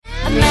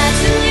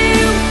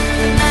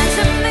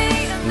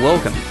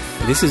Welcome.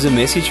 This is a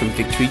message from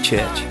Victory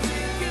Church.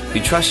 We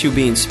trust you'll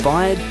be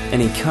inspired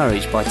and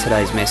encouraged by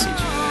today's message.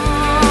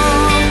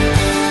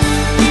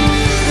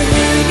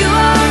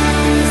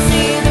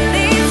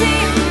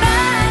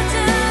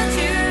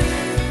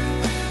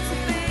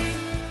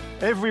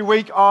 Every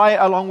week I,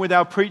 along with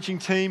our preaching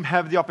team,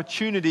 have the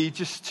opportunity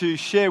just to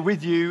share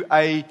with you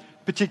a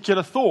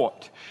particular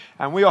thought.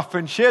 And we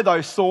often share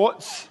those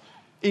thoughts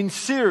in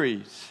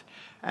series.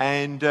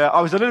 And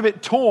I was a little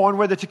bit torn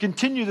whether to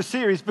continue the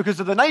series because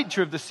of the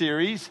nature of the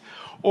series,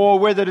 or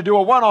whether to do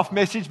a one-off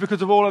message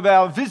because of all of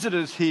our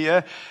visitors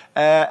here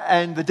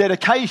and the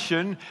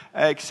dedication,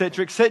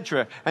 etc.,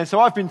 etc. And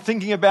so I've been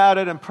thinking about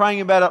it and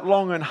praying about it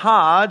long and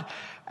hard.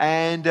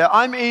 And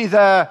I'm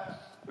either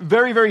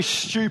very, very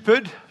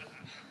stupid,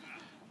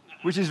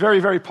 which is very,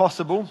 very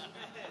possible,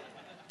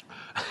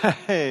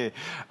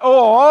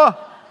 or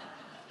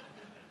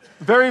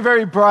very,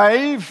 very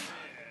brave,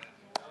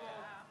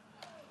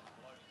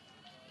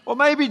 or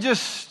maybe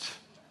just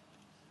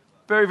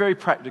very, very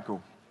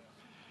practical.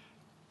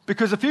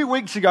 Because a few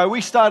weeks ago, we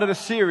started a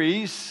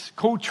series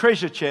called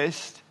Treasure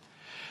Chest,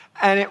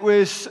 and it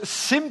was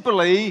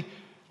simply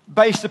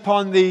based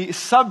upon the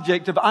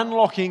subject of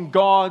unlocking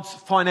God's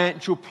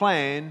financial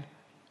plan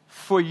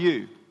for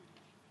you.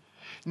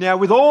 Now,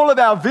 with all of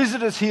our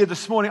visitors here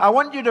this morning, I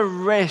want you to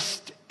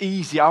rest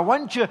easy. I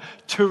want you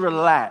to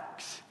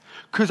relax,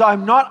 because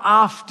I'm not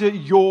after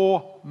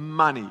your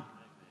money.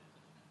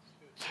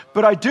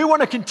 But I do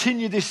want to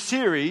continue this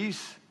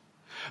series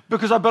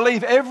because I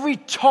believe every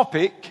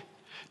topic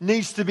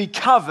needs to be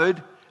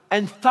covered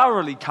and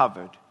thoroughly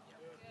covered.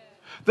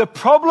 The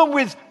problem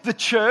with the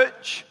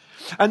church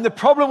and the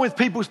problem with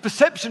people's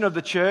perception of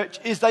the church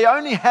is they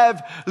only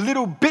have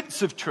little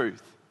bits of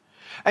truth.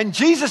 And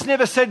Jesus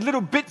never said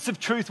little bits of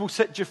truth will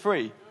set you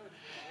free.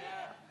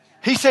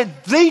 He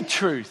said the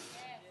truth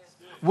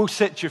will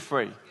set you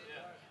free.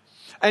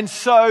 And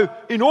so,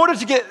 in order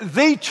to get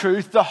the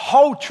truth, the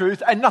whole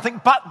truth, and nothing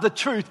but the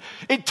truth,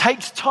 it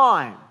takes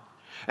time.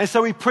 And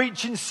so we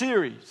preach in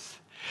series.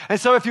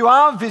 And so if you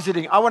are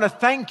visiting, I want to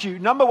thank you,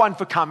 number one,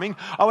 for coming.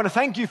 I want to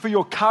thank you for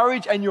your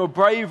courage and your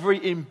bravery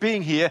in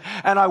being here.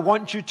 And I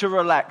want you to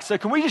relax. So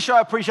can we just show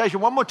appreciation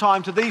one more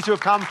time to these who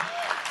have come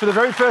for the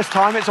very first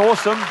time? It's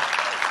awesome.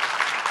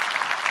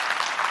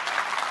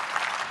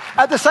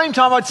 At the same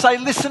time, I'd say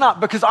listen up,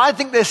 because I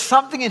think there's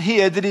something in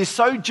here that is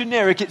so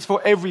generic, it's for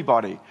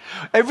everybody.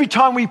 Every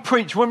time we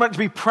preach, we want it to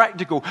be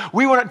practical.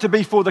 We want it to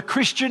be for the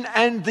Christian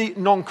and the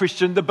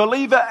non-Christian, the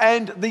believer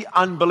and the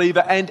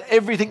unbeliever, and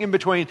everything in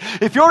between.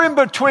 If you're in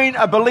between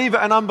a believer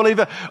and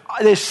unbeliever,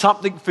 there's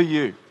something for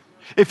you.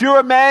 If you're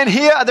a man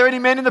here, are there any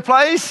men in the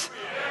place?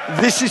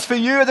 Yeah. This is for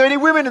you. Are there any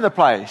women in the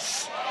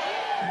place?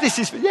 Yeah.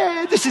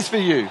 This is for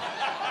you.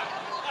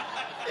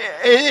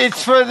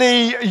 It's for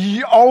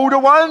the older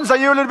ones. Are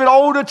you a little bit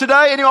older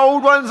today? Any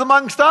old ones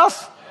amongst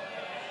us?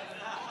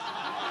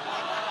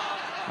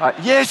 Right,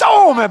 yes.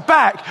 Oh, my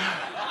back.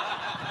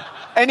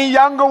 Any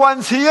younger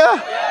ones here?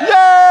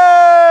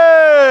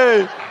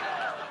 Yay!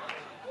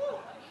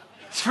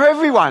 It's for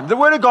everyone. The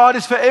Word of God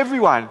is for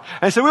everyone.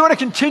 And so we want to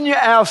continue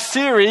our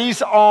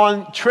series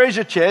on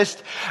Treasure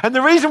Chest. And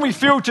the reason we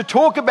feel to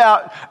talk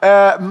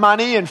about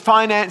money and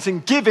finance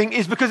and giving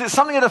is because it's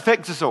something that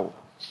affects us all.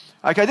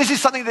 Okay, this is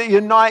something that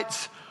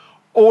unites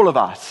all of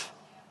us.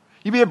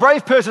 You'd be a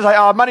brave person to say,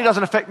 oh, money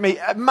doesn't affect me.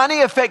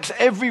 Money affects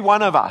every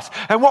one of us.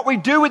 And what we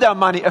do with our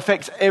money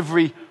affects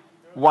every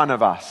one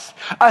of us.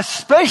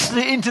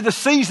 Especially into the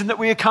season that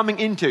we are coming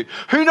into.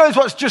 Who knows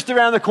what's just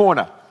around the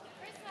corner?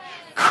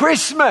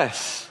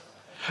 Christmas.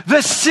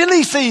 The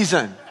silly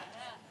season.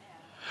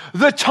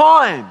 The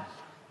time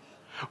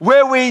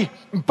where we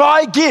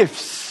buy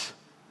gifts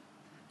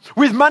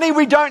with money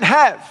we don't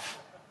have.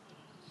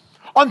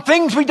 On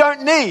things we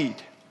don't need,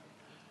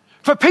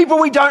 for people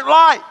we don't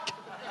like.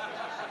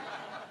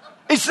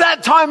 It's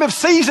that time of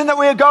season that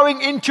we are going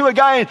into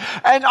again.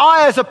 And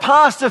I, as a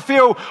pastor,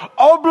 feel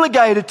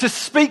obligated to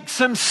speak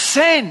some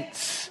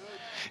sense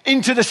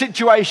into the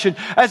situation,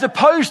 as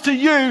opposed to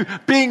you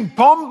being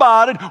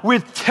bombarded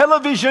with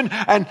television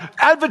and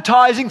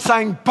advertising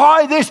saying,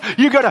 buy this,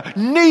 you're going to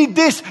need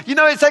this. In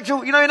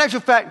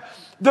actual fact,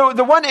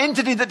 the one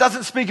entity that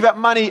doesn't speak about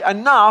money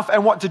enough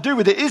and what to do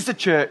with it is the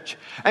church.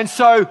 And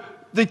so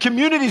the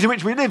communities in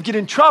which we live get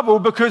in trouble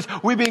because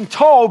we're being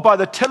told by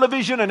the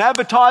television and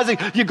advertising,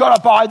 you've got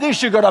to buy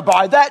this, you've got to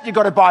buy that, you've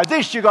got to buy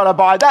this, you've got to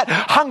buy that.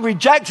 Hungry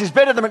Jack's is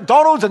better than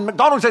McDonald's, and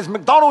McDonald's says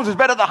McDonald's is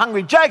better than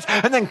Hungry Jack's,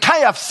 and then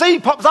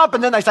KFC pops up,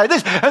 and then they say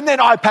this, and then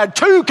iPad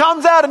 2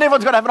 comes out, and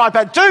everyone's got to have an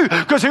iPad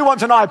 2 because who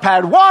wants an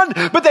iPad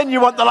 1? But then you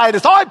want the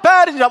latest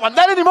iPad, and you don't want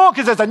that anymore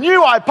because there's a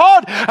new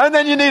iPod, and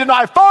then you need an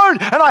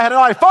iPhone, and I had an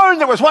iPhone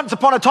that was once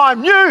upon a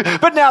time new,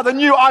 but now the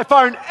new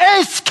iPhone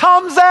S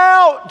comes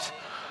out.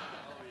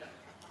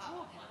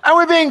 And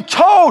we're being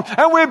told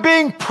and we're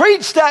being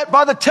preached at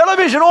by the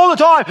television all the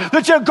time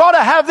that you've got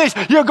to have this,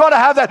 you've got to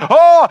have that.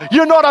 Oh,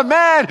 you're not a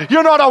man,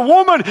 you're not a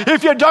woman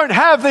if you don't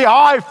have the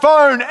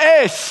iPhone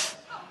S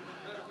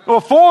or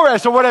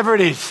 4S or whatever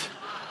it is.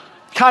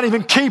 can't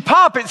even keep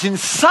up. It's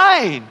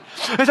insane.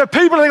 And so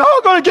people think, oh,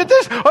 I've got to get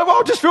this.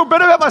 I'll just feel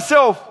better about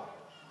myself.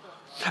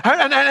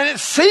 And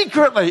it's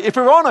secretly, if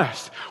we're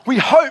honest, we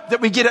hope that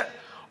we get it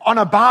on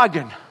a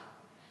bargain.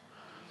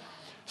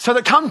 So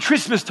that come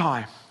Christmas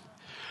time,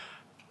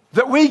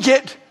 that we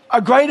get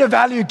a greater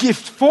value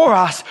gift for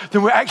us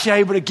than we're actually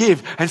able to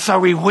give. And so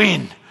we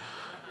win.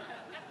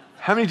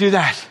 How many do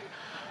that?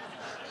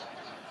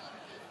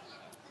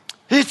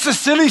 It's a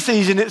silly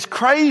season. It's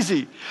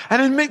crazy.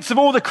 And in the midst of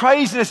all the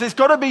craziness, there's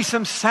got to be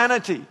some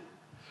sanity.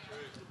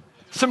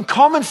 Some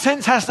common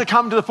sense has to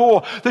come to the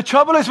fore. The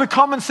trouble is with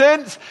common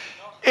sense,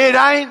 it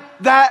ain't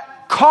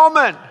that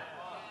common.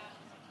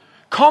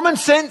 Common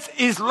sense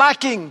is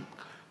lacking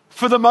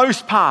for the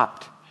most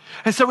part.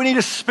 And so we need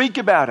to speak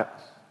about it.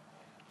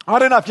 I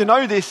don't know if you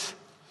know this,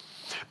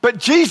 but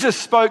Jesus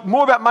spoke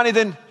more about money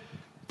than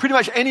pretty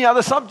much any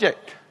other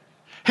subject.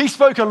 He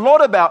spoke a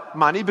lot about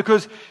money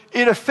because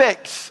it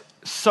affects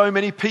so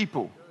many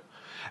people.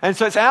 And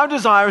so it's our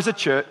desire as a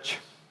church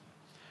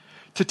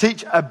to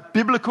teach a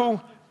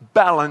biblical,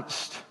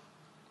 balanced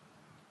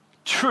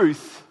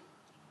truth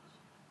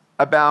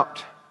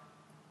about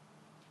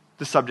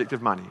the subject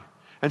of money.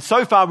 And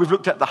so far we've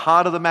looked at the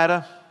heart of the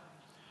matter.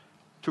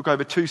 Took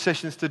over 2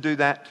 sessions to do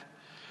that.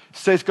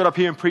 Seth got up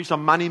here and preached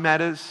on money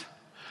matters.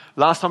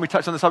 Last time we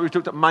touched on the subject, we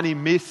looked at money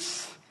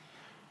myths.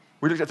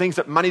 We looked at things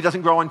that money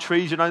doesn't grow on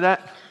trees, you know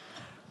that?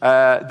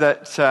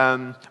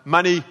 That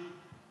money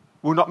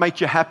will not make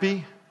you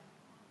happy.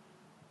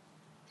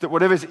 That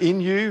whatever's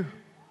in you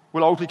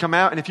will ultimately come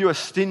out. And if you are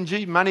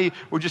stingy, money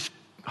will just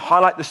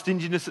highlight the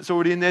stinginess that's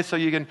already in there, so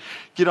you can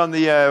get on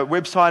the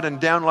website and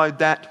download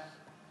that.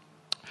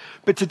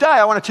 But today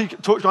I want to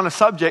talk on a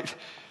subject,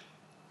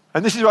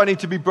 and this is where I need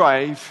to be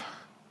brave.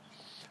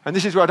 And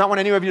this is where I don't want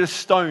any of you to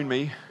stone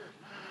me.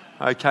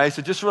 Okay,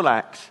 so just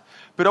relax.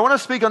 But I want to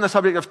speak on the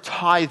subject of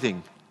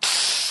tithing.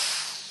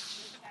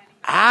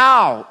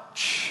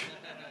 Ouch.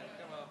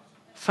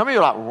 Some of you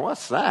are like,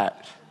 what's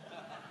that?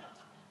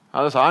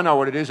 Others say, I know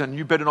what it is, and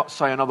you better not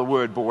say another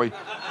word, boy.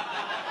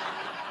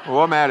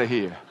 Or I'm out of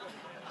here.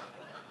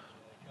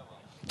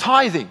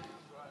 Tithing.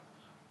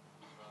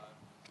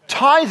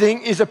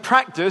 Tithing is a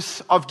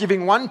practice of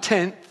giving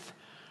 1/10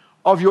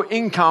 of your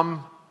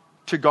income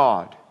to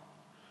God.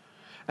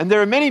 And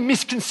there are many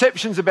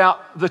misconceptions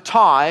about the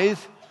tithe.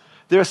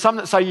 There are some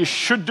that say you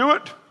should do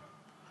it.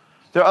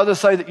 There are others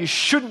that say that you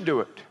shouldn't do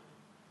it.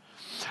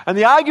 And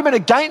the argument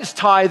against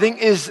tithing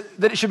is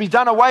that it should be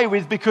done away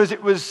with because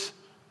it was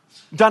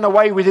done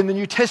away with in the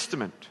New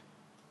Testament.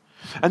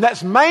 And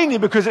that's mainly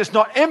because it's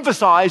not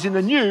emphasized in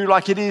the New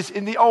like it is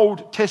in the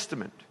Old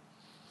Testament.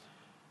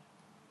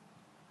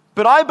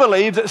 But I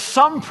believe that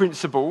some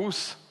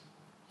principles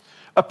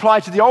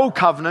apply to the Old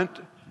Covenant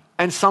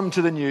and some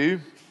to the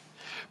New.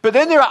 But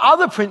then there are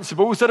other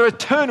principles that are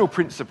eternal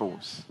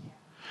principles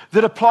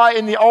that apply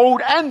in the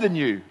Old and the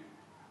New.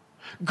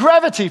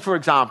 Gravity, for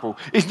example,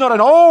 is not an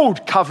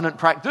Old Covenant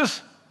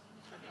practice.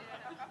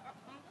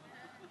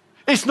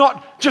 It's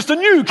not just a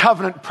New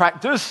Covenant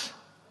practice.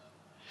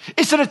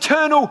 It's an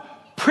eternal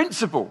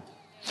principle.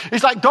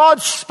 It's like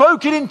God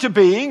spoke it into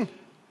being,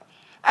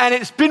 and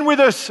it's been with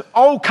us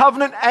Old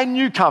Covenant and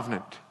New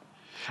Covenant.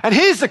 And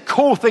here's the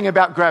cool thing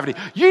about gravity.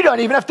 You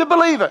don't even have to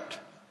believe it.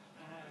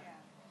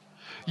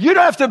 You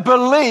don't have to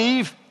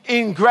believe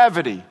in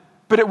gravity,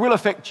 but it will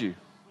affect you.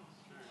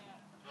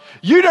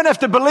 You don't have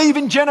to believe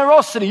in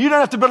generosity. You don't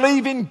have to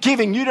believe in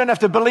giving. You don't have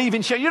to believe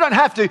in sharing. You don't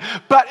have to,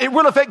 but it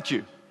will affect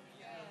you.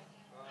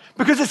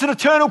 Because it's an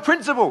eternal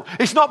principle.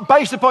 It's not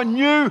based upon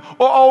new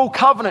or old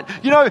covenant.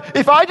 You know,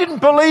 if I didn't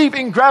believe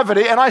in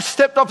gravity and I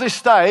stepped off this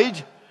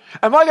stage,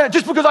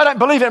 just because I don't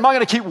believe it, am I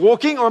going to keep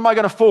walking or am I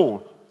going to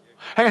fall?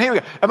 Hang on, here we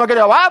go. Am I going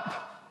to go up,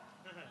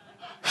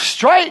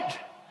 straight,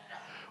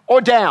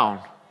 or down?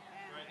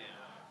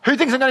 Who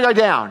thinks I'm going to go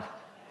down?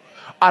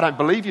 I don't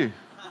believe you.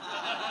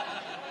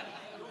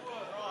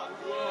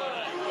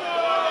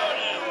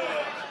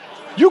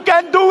 You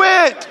can do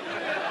it.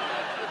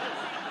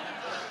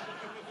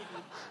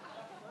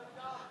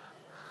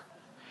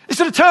 It's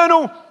an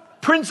eternal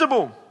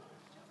principle.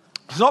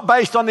 It's not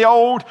based on the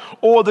old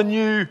or the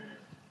new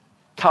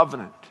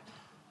covenant.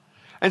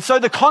 And so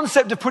the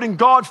concept of putting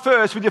God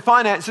first with your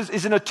finances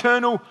is an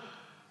eternal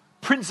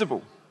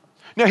principle.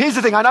 Now here's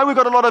the thing. I know we've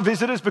got a lot of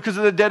visitors because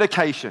of the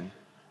dedication.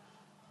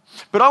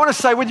 But I want to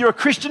say, whether you're a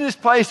Christian in this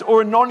place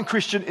or a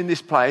non-Christian in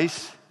this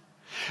place,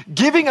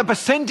 giving a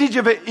percentage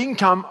of your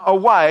income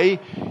away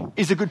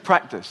is a good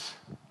practice.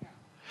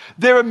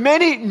 There are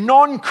many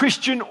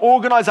non-Christian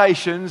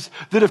organizations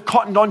that have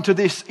cottoned onto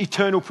this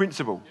eternal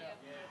principle.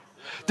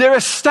 There are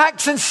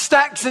stacks and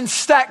stacks and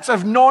stacks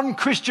of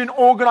non-Christian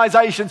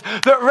organizations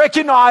that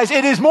recognize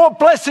it is more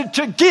blessed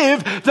to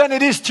give than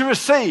it is to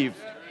receive.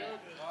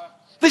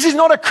 This is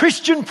not a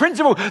Christian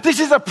principle. This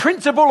is a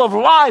principle of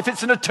life.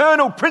 It's an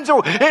eternal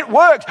principle. It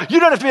works. You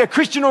don't have to be a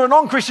Christian or a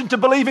non-Christian to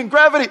believe in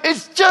gravity.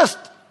 It just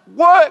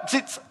works.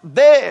 It's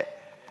there.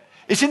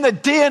 It's in the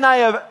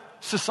DNA of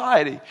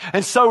society.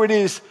 And so it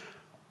is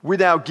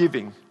with our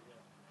giving.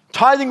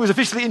 Tithing was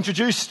officially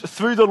introduced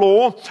through the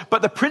law,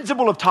 but the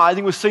principle of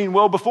tithing was seen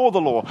well before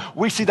the law.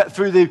 We see that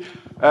through the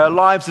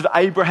lives of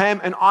Abraham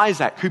and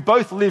Isaac, who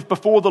both lived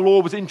before the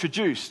law was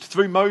introduced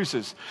through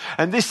Moses.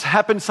 And this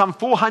happened some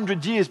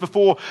 400 years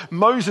before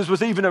Moses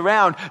was even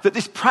around, that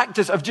this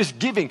practice of just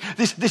giving,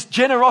 this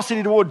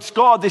generosity towards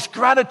God, this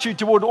gratitude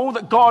toward all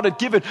that God had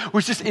given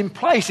was just in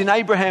place in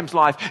Abraham's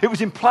life. It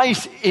was in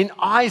place in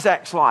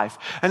Isaac's life.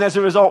 And as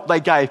a result, they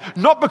gave.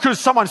 Not because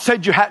someone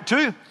said you had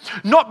to,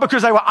 not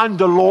because they were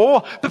under law,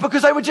 but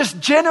because they were just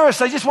generous.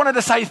 They just wanted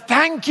to say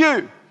thank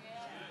you.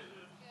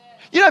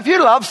 You know, if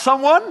you love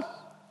someone,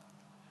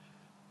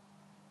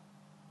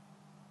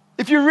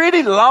 if you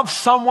really love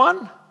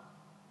someone,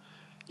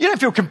 you don't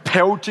feel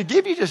compelled to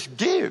give, you just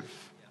give.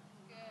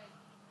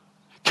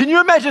 Can you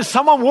imagine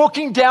someone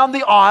walking down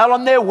the aisle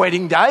on their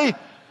wedding day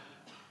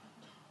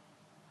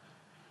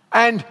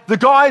and the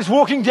guy's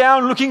walking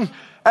down looking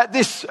at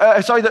this,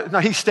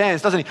 he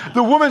stands, doesn't he?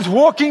 The woman's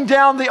walking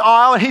down the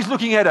aisle and he's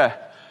looking at her,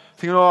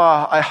 thinking,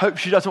 oh, I hope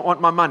she doesn't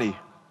want my money.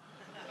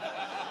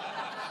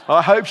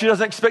 I hope she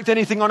doesn't expect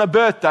anything on her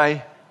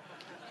birthday.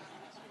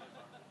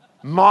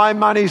 My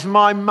money's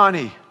my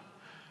money.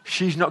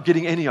 She's not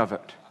getting any of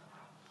it.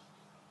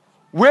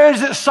 Where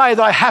does it say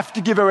that I have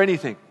to give her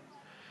anything?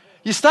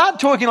 You start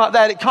talking like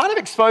that, it kind of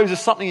exposes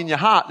something in your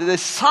heart, that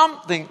there's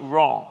something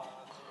wrong.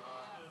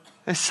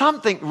 There's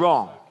something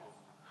wrong.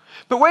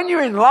 But when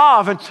you're in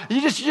love and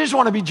you just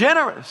want to be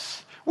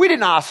generous. We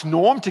didn't ask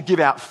Norm to give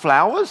out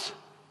flowers.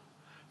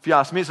 If you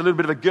ask me, it's a little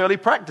bit of a girly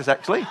practice,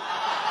 actually.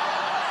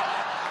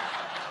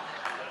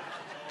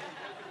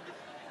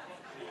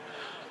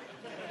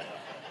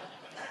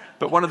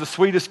 But one of the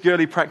sweetest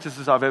girly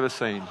practices I've ever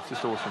seen. It's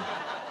just awesome.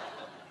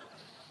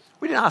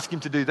 We didn't ask him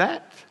to do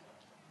that.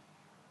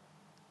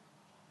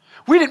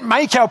 We didn't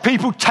make our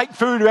people take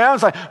food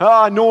around and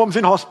say, Norm's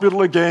in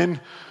hospital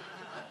again.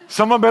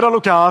 Someone better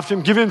look after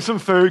him, give him some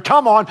food.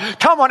 Come on,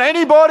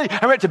 anybody.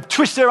 And we had to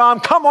twist their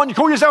arm. Come on, you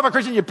call yourself a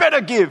Christian, you better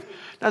give.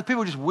 No,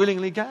 people just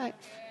willingly gave.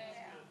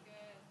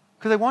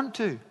 Because they want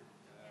to.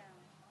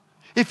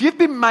 If you've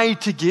been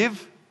made to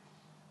give,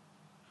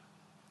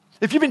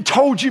 if you've been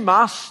told you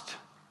must,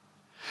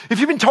 if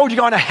you've been told you're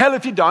going to hell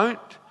if you don't,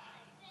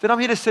 then I'm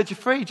here to set you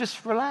free.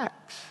 Just relax.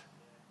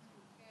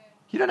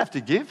 You don't have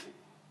to give.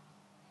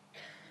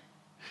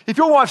 If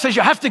your wife says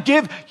you have to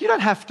give, you don't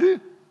have to.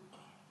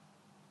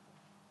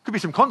 Could be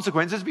some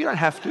consequences, but you don't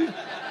have to.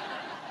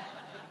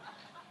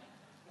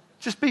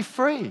 Just be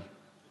free.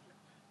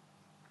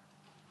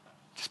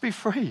 Just be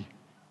free.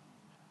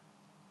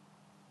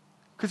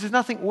 Because there's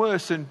nothing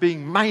worse than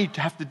being made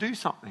to have to do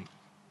something.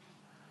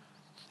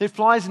 It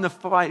flies in the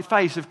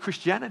face of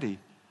Christianity.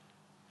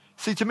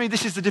 See, to me,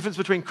 this is the difference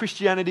between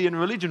Christianity and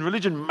religion.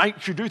 Religion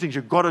makes you do things.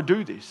 You've got to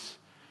do this.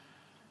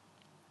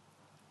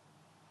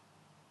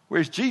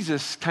 Whereas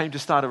Jesus came to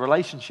start a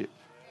relationship.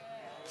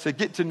 So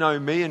get to know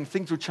me and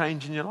things will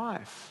change in your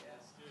life.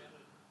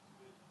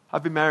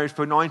 I've been married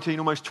for 19,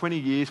 almost 20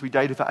 years. We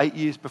dated for 8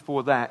 years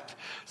before that.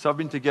 So I've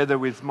been together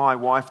with my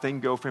wife, then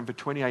girlfriend, for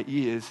 28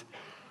 years.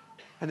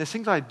 And there's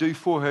things I do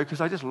for her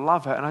because I just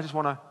love her and I just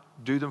want to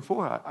do them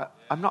for her.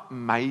 I'm not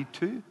made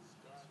to.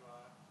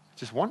 I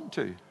just want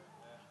to.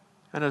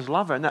 And I just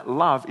love her. And that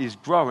love is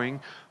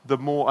growing the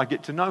more I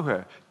get to know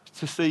her.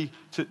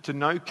 To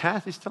know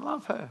Kath is to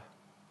love her.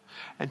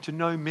 And to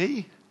know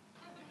me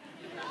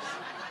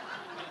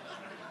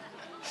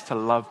is to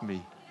love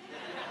me.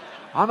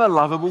 I'm a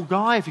lovable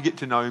guy if you get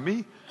to know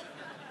me.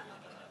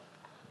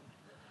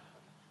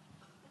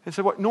 And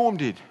so what Norm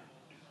did.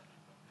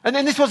 And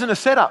then this wasn't a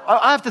setup.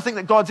 I have to think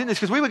that God's in this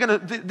because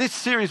this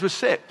series was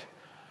set.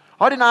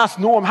 I didn't ask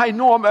Norm, hey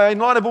Norm, in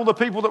light of all the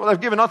people that they've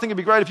given, I think it'd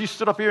be great if you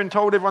stood up here and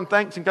told everyone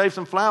thanks and gave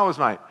some flowers,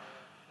 mate.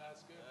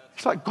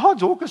 It's like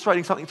God's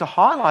orchestrating something to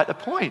highlight a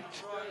point.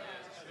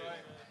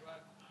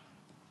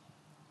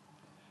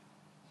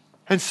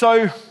 And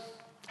so,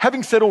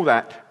 having said all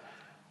that,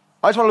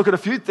 I just want to look at a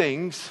few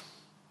things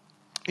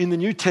in the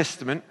New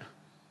Testament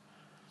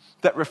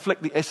that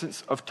reflect the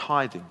essence of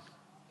tithing.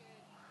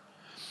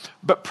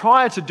 But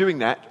prior to doing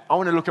that, I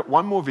want to look at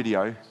one more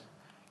video,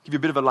 give you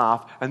a bit of a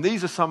laugh, and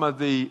these are some of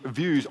the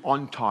views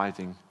on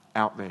tithing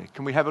out there.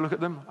 Can we have a look at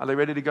them? Are they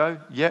ready to go?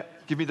 Yeah?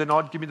 Give me the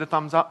nod, give me the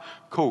thumbs up.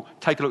 Cool.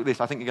 Take a look at this.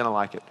 I think you're going to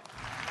like it.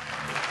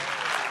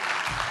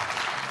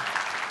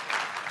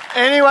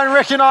 Anyone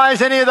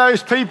recognize any of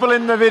those people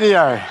in the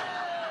video?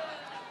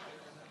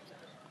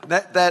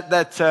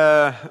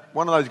 That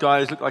one of those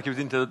guys looked like he was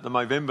into the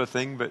Movember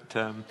thing, but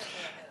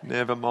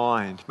never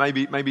mind.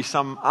 Maybe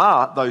some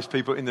are those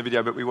people in the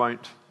video, but we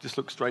won't. Just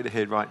look straight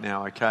ahead right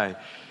now, okay?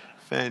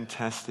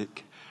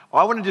 Fantastic.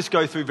 I want to just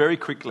go through very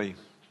quickly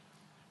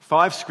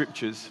 5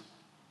 scriptures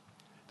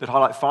that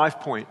highlight 5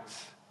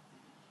 points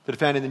that are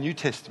found in the New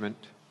Testament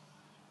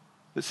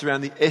that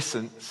surround the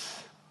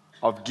essence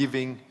of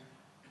giving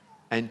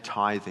and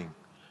tithing.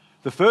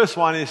 The first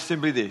one is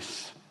simply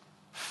this.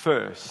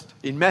 First.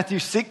 In Matthew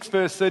 6,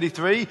 verse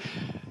 33,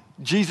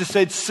 Jesus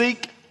said,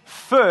 "Seek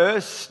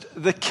first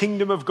the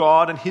kingdom of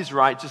God and his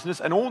righteousness,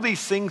 and all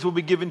these things will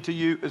be given to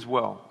you as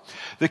well."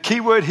 The key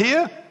word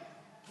here,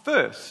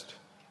 first.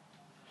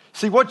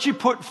 See, what you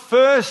put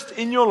first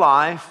in your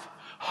life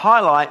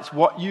highlights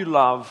what you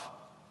love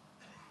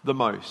the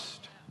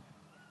most.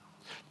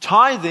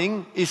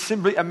 Tithing is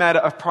simply a matter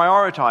of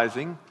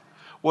prioritizing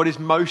what is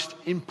most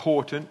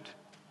important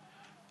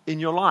in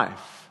your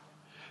life.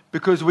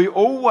 Because we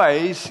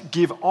always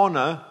give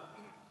honor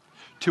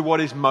to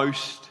what is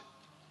most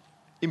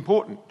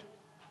important.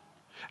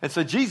 And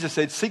so Jesus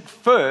said, seek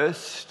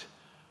first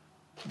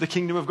the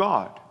kingdom of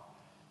God.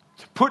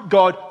 Put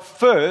God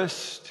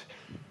first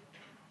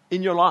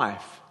in your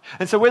life.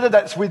 And so whether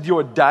that's with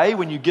your day,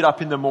 when you get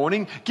up in the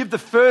morning, give the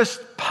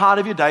first part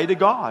of your day to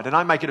God. And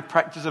I make it a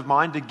practice of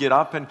mine to get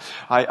up and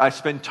I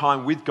spend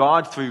time with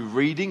God through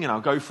reading, and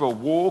I'll go for a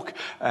walk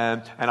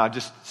and I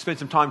just spend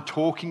some time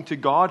talking to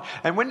God.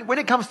 And when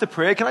it comes to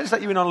prayer, can I just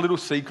let you in on a little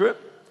secret?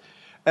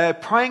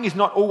 Praying is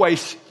not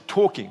always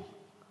talking.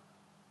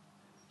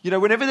 You know,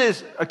 whenever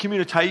there's a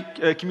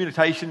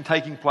communication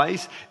taking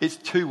place, it's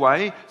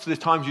two-way. So there's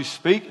times you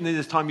speak and then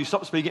there's times you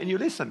stop speaking and you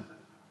listen.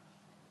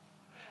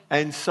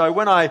 And so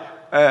when I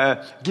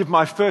give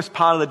my first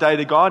part of the day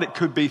to God, it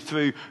could be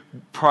through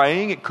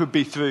praying, it could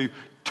be through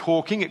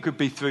talking, it could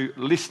be through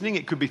listening,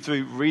 it could be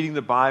through reading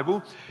the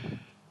Bible.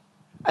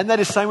 And that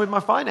is the same with my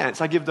finance.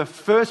 I give the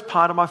first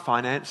part of my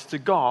finance to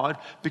God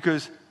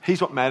because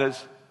He's what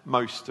matters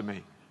most to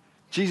me.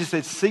 Jesus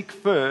said, seek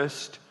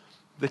first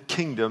the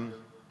kingdom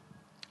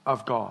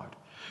of God.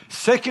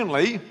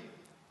 Secondly,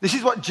 this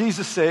is what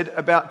Jesus said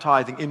about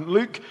tithing in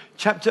Luke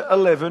chapter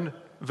 11,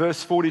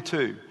 verse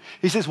 42.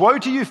 He says, woe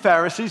to you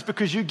Pharisees,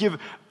 because you give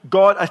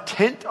God a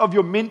tenth of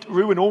your mint,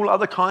 rue, and all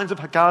other kinds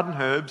of garden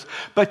herbs,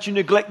 but you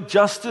neglect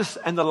justice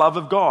and the love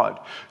of God.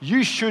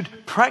 You should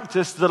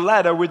practice the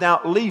latter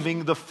without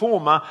leaving the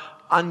former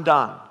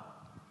undone.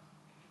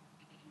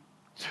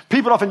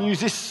 People often use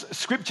this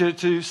scripture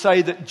to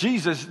say that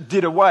Jesus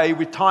did away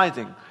with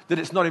tithing, that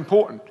it's not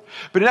important.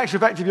 But in actual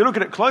fact, if you look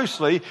at it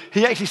closely,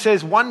 He actually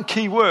says one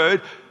key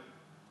word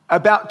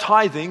about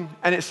tithing,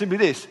 and it's simply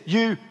this: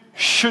 you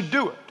should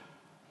do it.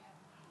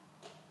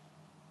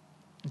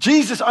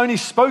 Jesus only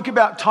spoke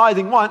about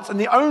tithing once, and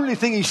the only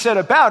thing He said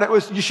about it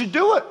was you should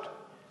do it.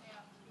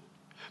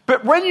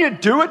 But when you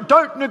do it,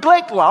 don't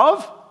neglect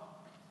love.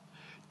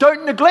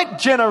 Don't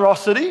neglect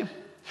generosity.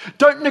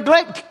 Don't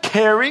neglect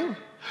caring.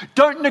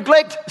 Don't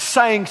neglect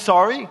saying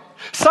sorry.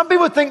 Some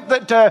people think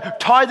that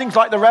tithing's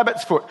like the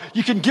rabbit's foot.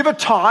 You can give a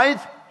tithe,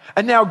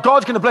 and now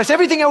God's going to bless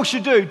everything else you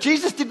do.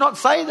 Jesus did not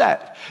say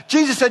that.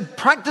 Jesus said,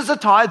 practice a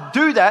tithe,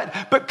 do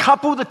that, but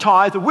couple the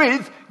tithe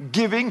with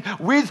giving,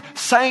 with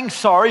saying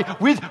sorry,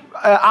 with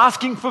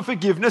asking for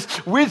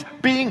forgiveness, with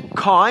being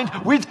kind,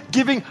 with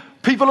giving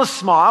people a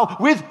smile,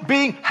 with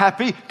being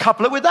happy.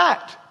 Couple it with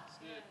that.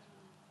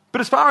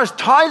 But as far as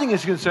tithing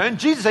is concerned,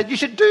 Jesus said you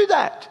should do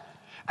that.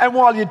 And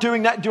while you're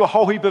doing that, do a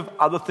whole heap of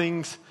other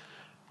things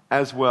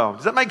as well.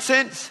 Does that make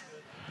sense?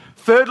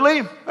 Thirdly,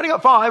 I've only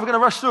got 5, we're going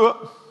to rush through it.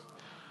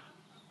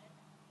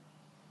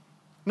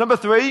 Number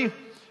 3,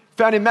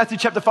 found in Matthew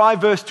chapter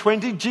 5, verse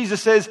 20,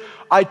 Jesus says,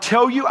 I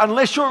tell you,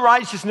 unless your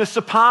righteousness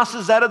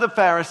surpasses that of the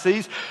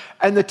Pharisees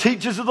and the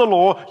teachers of the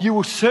law, you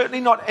will certainly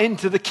not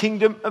enter the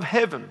kingdom of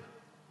heaven.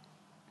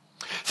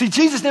 See,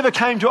 Jesus never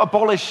came to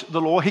abolish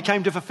the law, He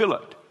came to fulfill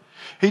it.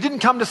 He didn't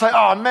come to say,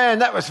 oh man,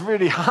 that was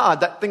really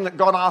hard. That thing that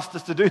God asked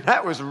us to do,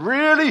 that was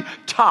really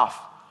tough.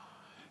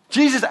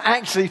 Jesus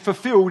actually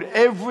fulfilled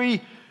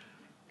every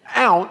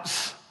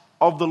ounce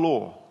of the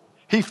law.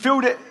 He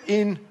filled it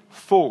in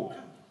full.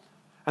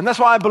 And that's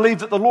why I believe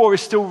that the law is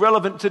still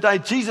relevant today.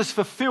 Jesus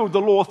fulfilled the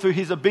law through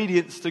His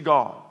obedience to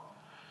God.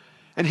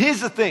 And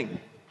here's the thing.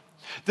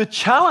 The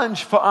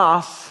challenge for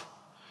us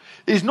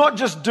is not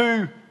just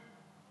do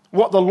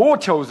what the law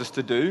tells us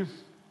to do.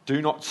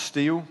 Do not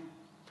steal.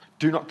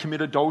 Do not commit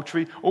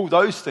adultery. All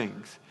those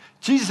things.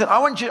 Jesus said, I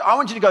want you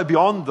to go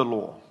beyond the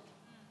law.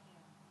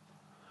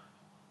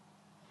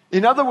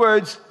 In other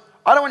words,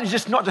 I don't want you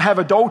just not to have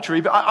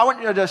adultery, but I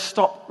want you to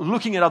stop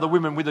looking at other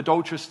women with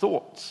adulterous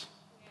thoughts.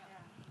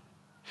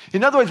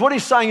 In other words, what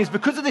He's saying is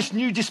because of this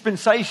new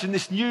dispensation,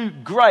 this new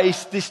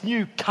grace, this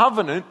new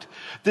covenant,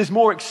 there's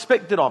more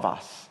expected of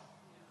us.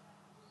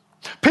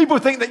 People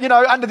think that,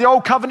 under the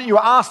old covenant you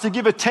were asked to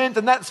give a tenth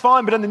and that's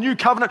fine, but in the new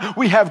covenant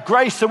we have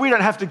grace so we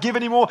don't have to give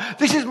anymore.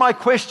 This is my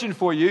question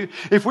for you.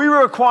 If we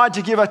were required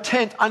to give a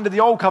tenth under the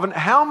old covenant,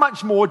 how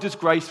much more does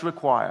grace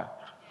require?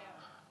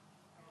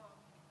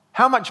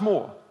 How much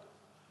more?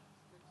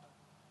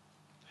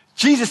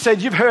 Jesus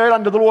said, you've heard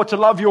under the law to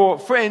love your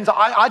friends.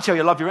 I tell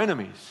you, love your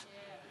enemies.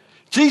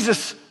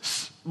 Jesus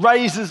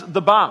raises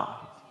the bar.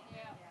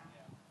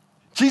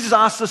 Jesus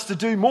asked us to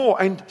do more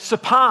and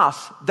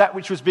surpass that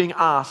which was being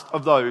asked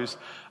of those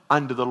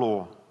under the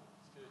law.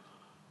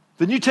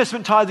 The New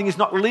Testament tithing is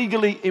not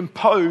legally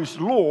imposed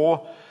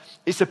law.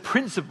 It's a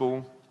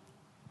principle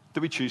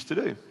that we choose to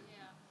do.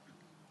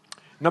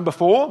 Number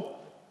 4,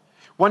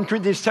 1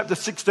 Corinthians chapter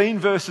 16,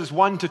 verses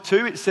 1 to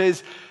 2, it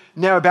says,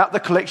 now about the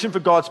collection for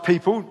God's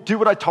people. Do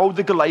what I told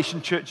the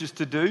Galatian churches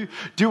to do.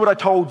 Do what I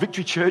told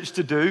Victory Church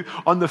to do.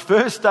 On the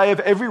first day of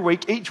every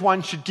week, each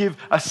one should give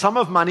a sum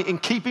of money in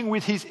keeping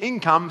with his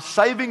income,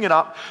 saving it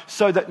up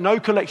so that no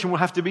collection will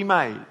have to be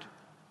made.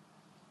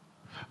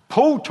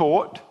 Paul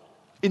taught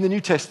in the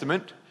New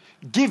Testament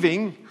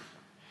giving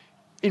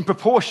in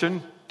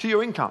proportion to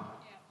your income.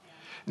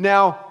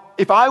 Now,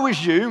 if I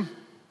was you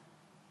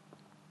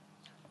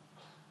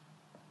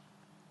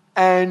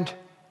and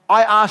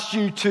I asked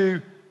you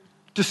to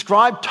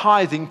describe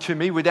tithing to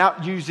me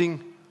without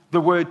using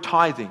the word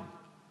tithing,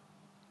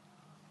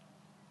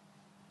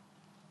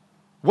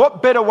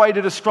 what better way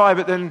to describe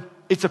it than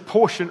it's a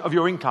portion of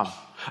your income,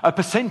 a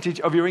percentage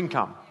of your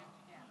income?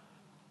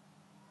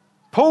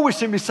 Paul was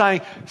simply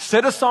saying,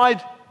 set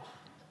aside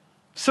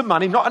some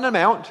money, not an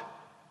amount,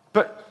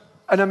 but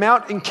an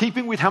amount in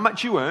keeping with how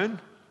much you earn.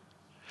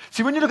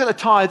 See, when you look at the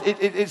tithe,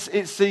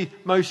 it's the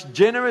most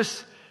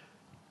generous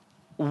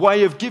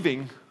way of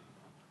giving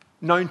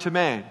known to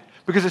man.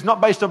 Because it's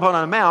not based upon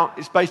an amount,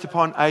 it's based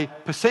upon a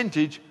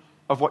percentage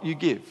of what you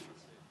give.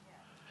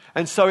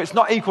 And so it's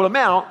not equal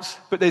amounts,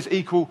 but there's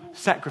equal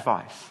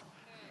sacrifice.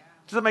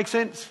 Does that make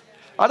sense?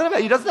 I don't know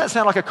about you, doesn't that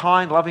sound like a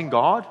kind, loving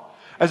God?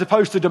 As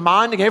opposed to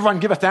demanding everyone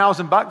give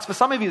 $1,000. For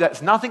some of you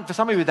that's nothing, for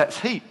some of you that's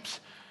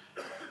heaps.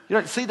 You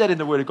don't see that in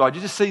the Word of God,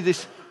 you just see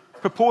this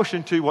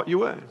proportion to what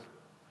you earn.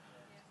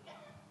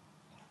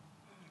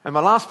 And my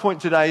last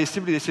point today is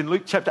simply this. In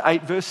Luke chapter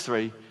 8 verse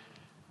 3, it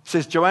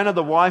says, Joanna,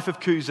 the wife of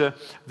Chuza,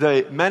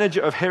 the manager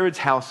of Herod's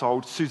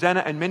household,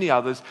 Susanna and many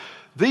others,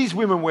 these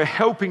women were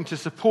helping to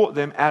support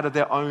them out of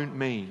their own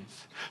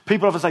means.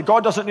 People often say,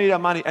 God doesn't need our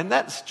money. And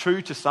that's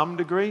true to some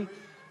degree,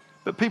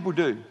 but people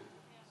do.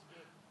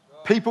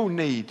 People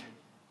need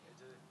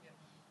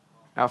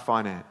our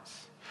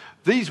finance.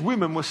 These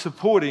women were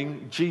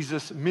supporting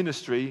Jesus'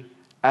 ministry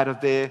out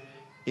of their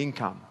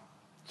income.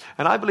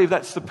 And I believe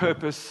that's the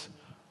purpose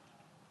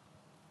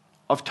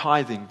of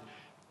tithing,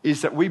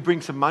 is that we bring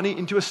some money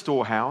into a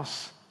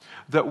storehouse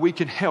that we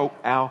can help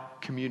our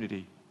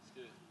community.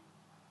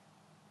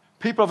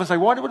 People often say,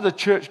 why would the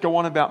church go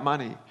on about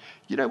money?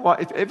 You know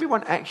what? If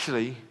everyone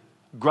actually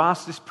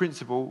grasped this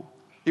principle,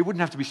 it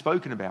wouldn't have to be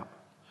spoken about.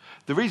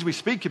 The reason we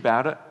speak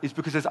about it is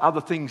because there's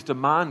other things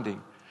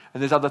demanding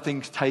and there's other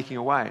things taking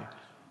away.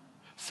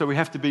 So we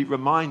have to be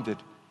reminded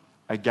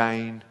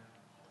again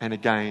and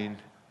again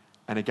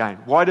and again.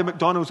 Why do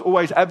McDonald's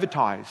always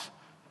advertise?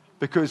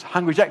 Because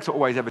Hungry Jack's are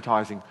always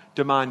advertising,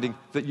 demanding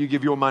that you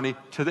give your money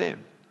to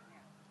them.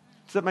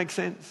 Does that make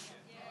sense?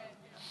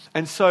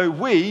 And so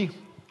we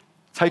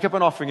take up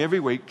an offering every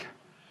week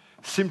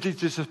simply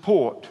to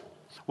support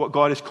what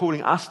God is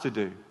calling us to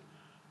do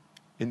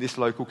in this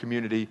local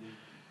community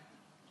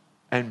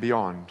and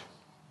beyond.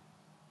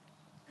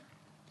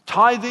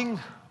 Tithing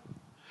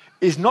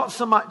is not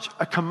so much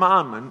a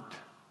commandment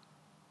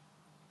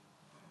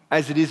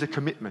as it is a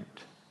commitment.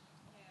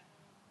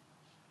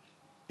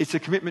 It's a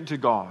commitment to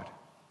God.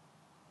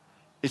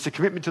 It's a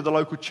commitment to the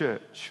local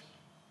church.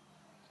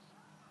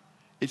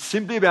 It's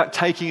simply about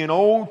taking an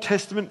Old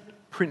Testament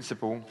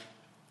principle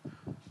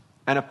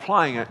and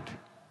applying it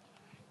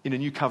in a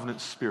new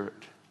covenant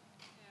spirit.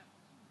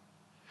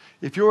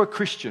 If you're a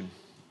Christian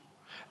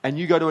and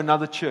you go to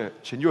another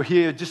church and you're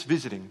here just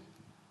visiting,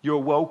 you're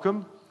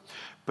welcome.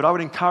 But I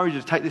would encourage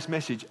you to take this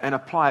message and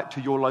apply it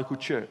to your local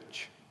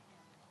church.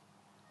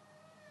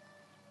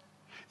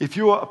 If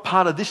you're a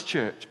part of this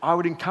church, I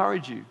would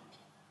encourage you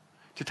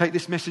to take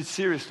this message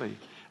seriously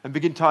and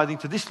begin tithing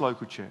to this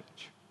local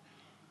church.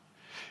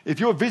 If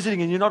you're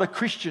visiting and you're not a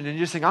Christian and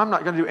you're saying, I'm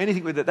not going to do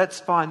anything with it, that's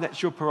fine,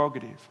 that's your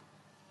prerogative.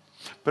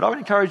 But I would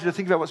encourage you to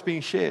think about what's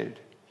being shared.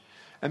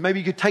 And maybe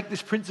you could take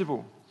this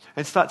principle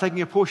and start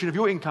taking a portion of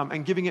your income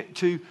and giving it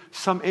to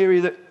some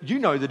area that you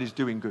know that is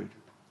doing good.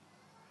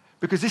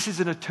 Because this is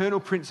an eternal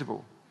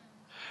principle.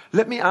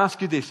 Let me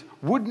ask you this.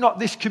 Would not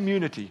this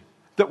community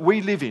that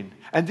we live in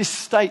and this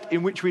state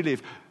in which we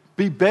live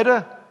be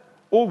better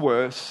or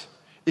worse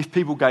if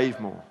people gave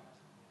more?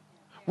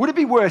 Would it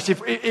be worse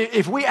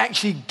if we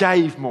actually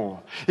gave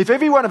more? If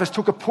every one of us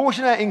took a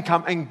portion of our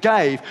income and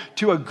gave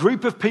to a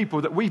group of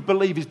people that we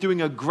believe is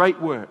doing a great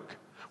work?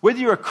 Whether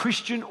you're a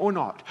Christian or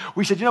not.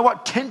 We said, you know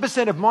what,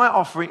 10% of my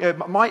offering,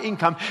 my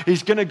income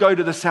is going to go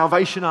to the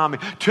Salvation Army.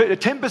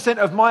 10%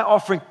 of my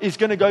offering is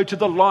going to go to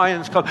the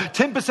Lions Club.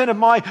 10%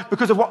 of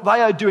because of what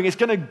they are doing, it's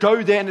going to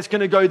go there, and it's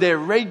going to go there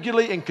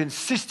regularly and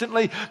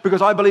consistently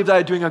because I believe they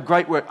are doing a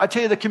great work. I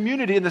tell you, the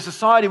community and the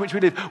society in which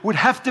we live would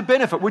have to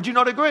benefit. Would you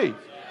not agree?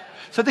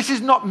 So this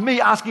is not me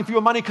asking for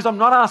your money because I'm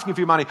not asking for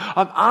your money.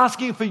 I'm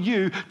asking for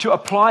you to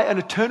apply an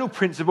eternal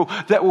principle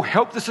that will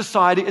help the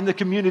society and the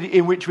community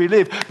in which we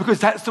live, because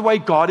that's the way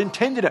God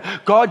intended it.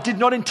 God did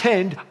not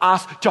intend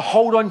us to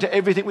hold on to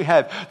everything we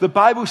have. The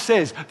Bible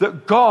says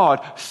that God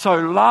so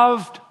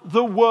loved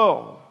the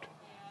world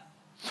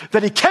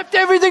that he kept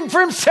everything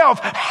for himself.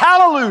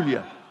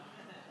 Hallelujah.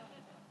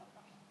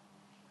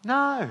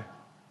 No.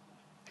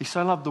 He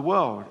so loved the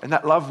world, and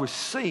that love was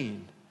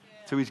seen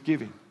through his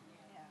giving.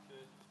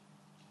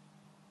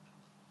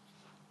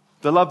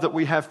 The love that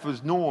we have for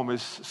Norm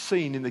is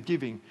seen in the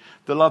giving.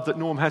 The love that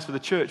Norm has for the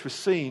church was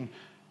seen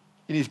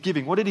in his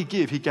giving. What did he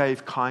give? He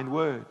gave kind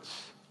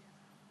words.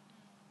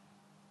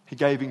 He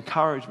gave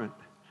encouragement.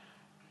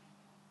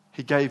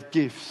 He gave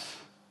gifts.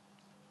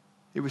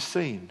 It was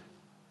seen.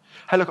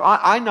 Hey, look,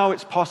 I know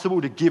it's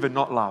possible to give and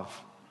not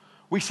love.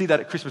 We see that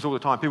at Christmas all the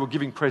time. People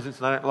giving presents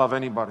and they don't love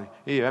anybody.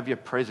 Here, have your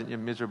present, you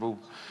miserable.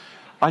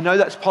 I know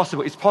that's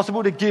possible. It's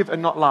possible to give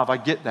and not love. I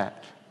get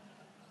that.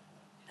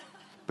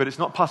 But it's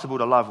not possible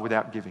to love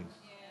without giving.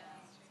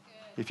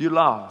 If you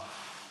love,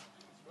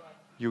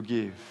 you'll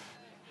give.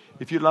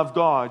 If you love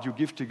God, you'll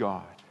give to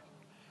God.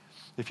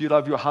 If you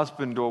love your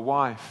husband or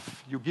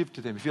wife, you'll give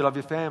to them. If you love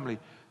your family,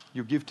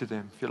 you'll give to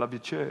them. If you love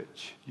your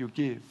church, you'll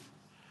give.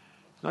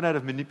 Not out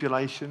of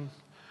manipulation,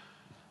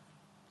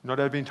 not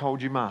out of being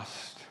told you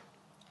must,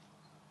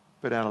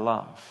 but out of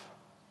love.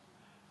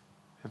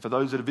 And for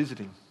those that are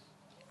visiting,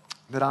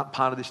 that aren't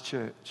part of this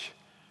church,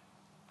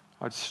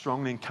 I'd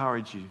strongly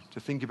encourage you to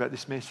think about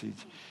this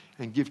message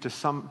and give to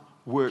some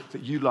work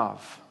that you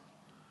love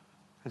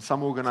and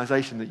some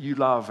organisation that you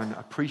love and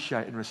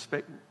appreciate and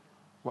respect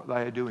what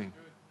they are doing.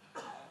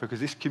 Because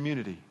this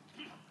community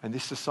and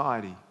this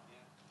society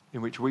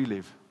in which we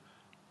live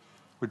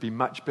would be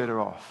much better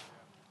off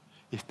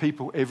if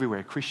people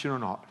everywhere, Christian or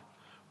not,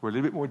 were a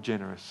little bit more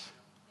generous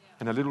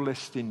and a little less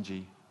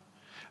stingy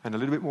and a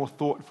little bit more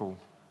thoughtful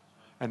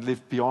and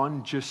lived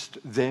beyond just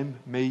them,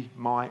 me,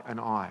 my and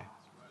I.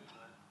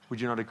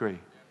 Would you not agree?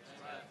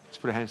 Let's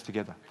put our hands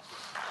together.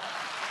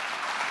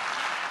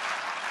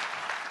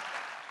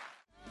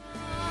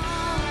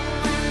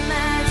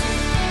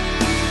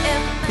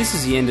 This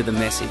is the end of the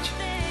message.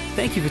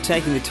 Thank you for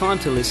taking the time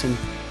to listen,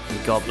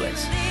 and God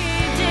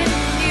bless.